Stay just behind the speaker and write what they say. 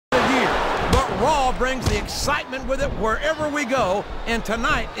Raw brings the excitement with it wherever we go, and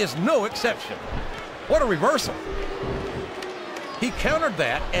tonight is no exception. What a reversal. He countered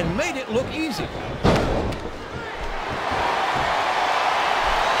that and made it look easy.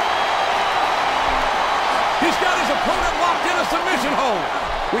 He's got his opponent locked in a submission hold.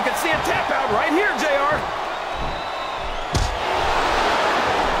 We could see a tap out right here, JR.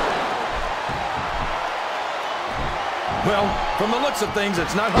 Well, from the looks of things,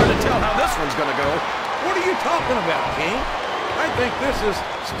 it's not hard to tell how this one's going to go. What are you talking about, King? I think this is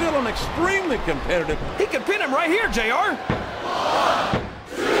still an extremely competitive... He could pin him right here, JR.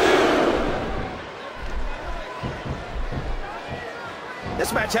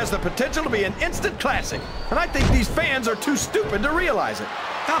 This match has the potential to be an instant classic, and I think these fans are too stupid to realize it.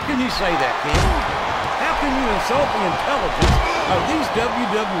 How can you say that, King? How can you insult the intelligence of these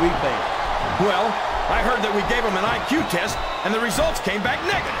WWE fans? Well, I heard that we gave them an IQ test, and the results came back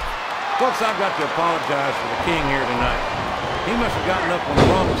negative. Folks, I've got to apologize for the King here tonight. He must have gotten up on the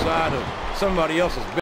wrong side of somebody else's